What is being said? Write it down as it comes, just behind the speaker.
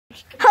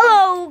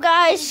Hello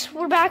guys,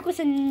 we're back with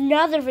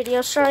another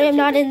video. Sorry I'm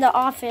not in the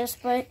office,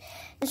 but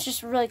it's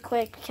just really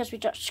quick because we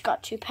just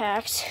got 2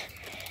 packs.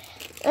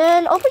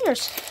 And open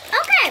yours.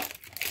 Okay.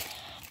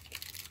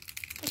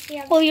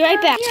 We'll be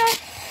right back.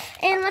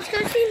 And let's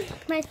go see.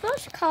 My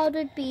first card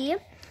would be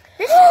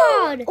this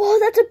card. Oh,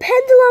 that's a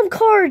pendulum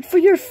card for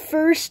your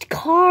first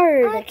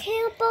card. I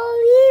can't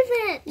believe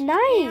it.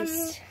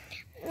 Nice.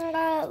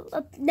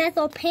 That's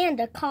a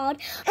panda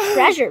card.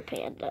 Treasure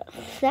panda.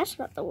 That's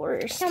not the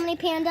worst. So many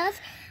pandas.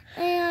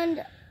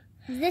 And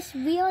this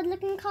weird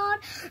looking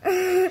card.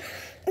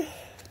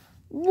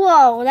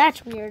 Whoa,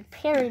 that's weird.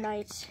 Very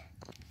nice.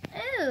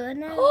 Ooh,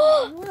 no.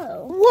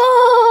 Whoa.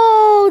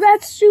 Whoa,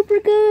 that's super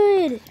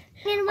good.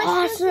 And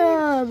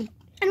Awesome.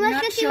 And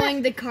Not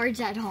showing the cards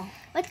at all.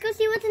 Let's go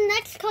see what the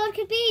next card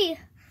could be.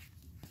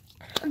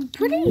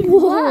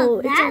 Whoa,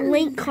 it's a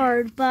link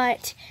card,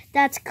 but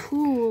that's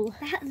cool.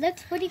 That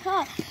looks pretty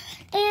cool.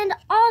 And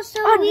also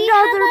Another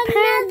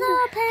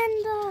another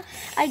panda.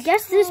 I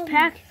guess this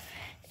pack,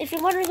 if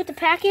you're wondering what the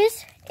pack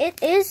is,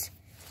 it is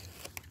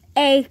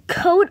a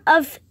Code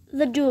of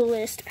the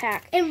Duelist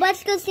pack. And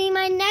let's go see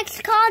my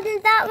next card,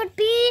 and that would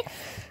be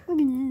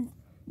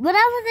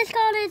whatever this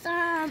card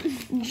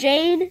is.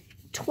 Jade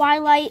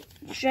Twilight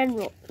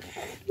General.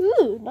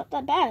 Ooh, not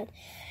that bad.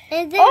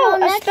 And then Oh, our a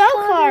next spell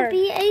card card. would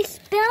be a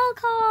spell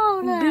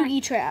card.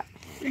 Boogie Trap.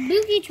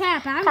 Boogie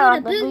Trap. I'm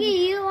Card, going to the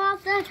boogie you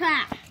off the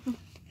trap.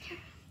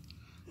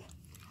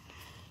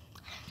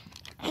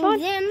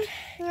 And then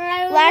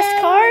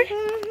Last card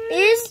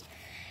is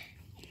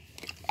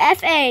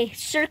FA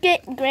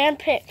Circuit Grand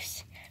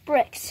Bricks.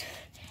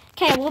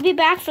 Okay, we'll be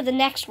back for the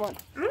next one.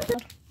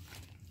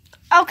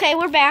 Okay,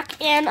 we're back,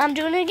 and I'm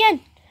doing it again.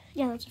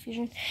 Yeah, that's a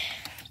fusion.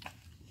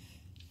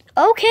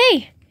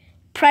 Okay,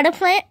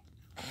 Predaplant,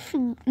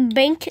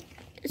 Bank,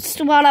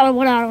 what I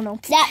don't know.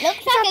 That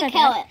looks like a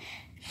carrot.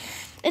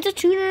 It's a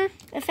tuner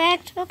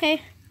effect.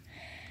 Okay.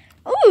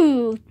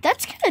 Ooh,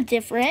 that's kind of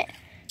different.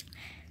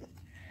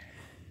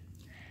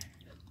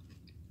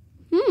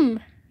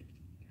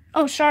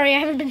 Oh, sorry, I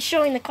haven't been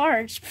showing the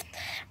cards.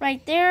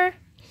 Right there.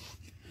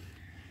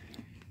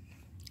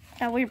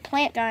 That weird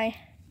plant guy.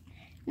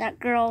 That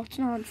girl. It's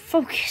not on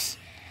focus.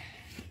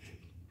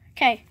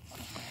 Okay.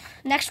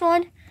 Next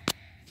one.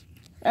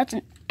 That's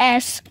an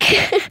S.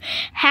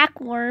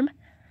 Hackworm.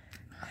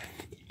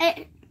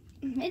 It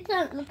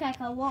doesn't look like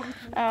a worm.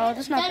 Oh,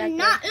 that's not that Does good.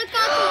 not look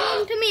like a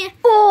worm to me.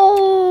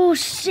 Oh,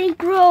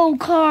 synchro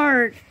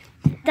card.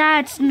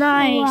 That's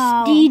nice.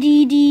 Wow.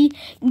 DDD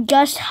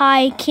Gust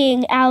High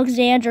King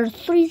Alexander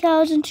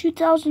 3,000,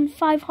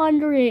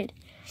 2,500.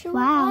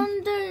 Wow.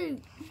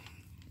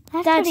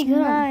 That's pretty good.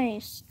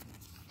 nice.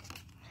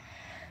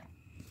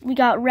 We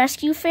got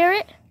Rescue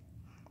Ferret.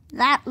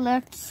 That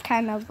looks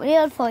kind of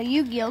weird for a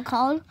Yu-Gi-Oh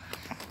card.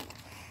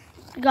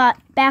 We got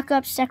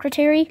Backup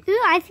Secretary.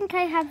 Ooh, I think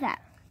I have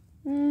that.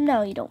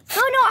 No, you don't.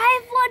 Oh no,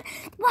 I have one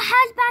that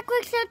has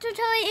backward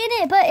secretary in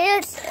it, but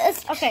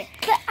it's Okay.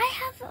 But I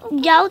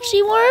have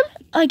Galaxy Worm.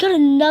 I got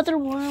another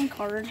worm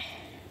card.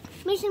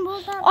 Mason, what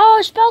was that? Oh,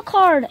 a spell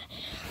card.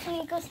 Let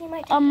me go see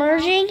my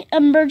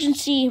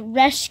Emergency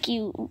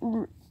Rescue.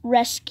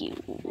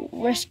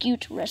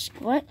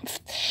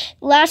 What?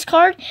 Last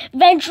card,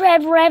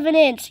 Vendread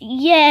Revenant.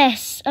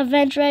 Yes, a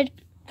Vendread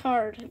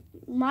card.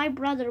 My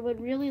brother would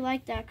really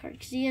like that card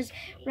because he has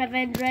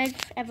Revendred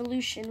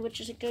Evolution, which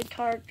is a good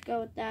card to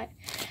go with that.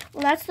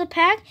 Well, that's the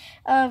pack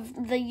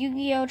of the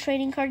Yu-Gi-Oh!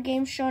 Trading card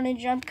game shown in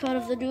Jump Code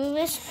of the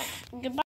Duelist. Goodbye.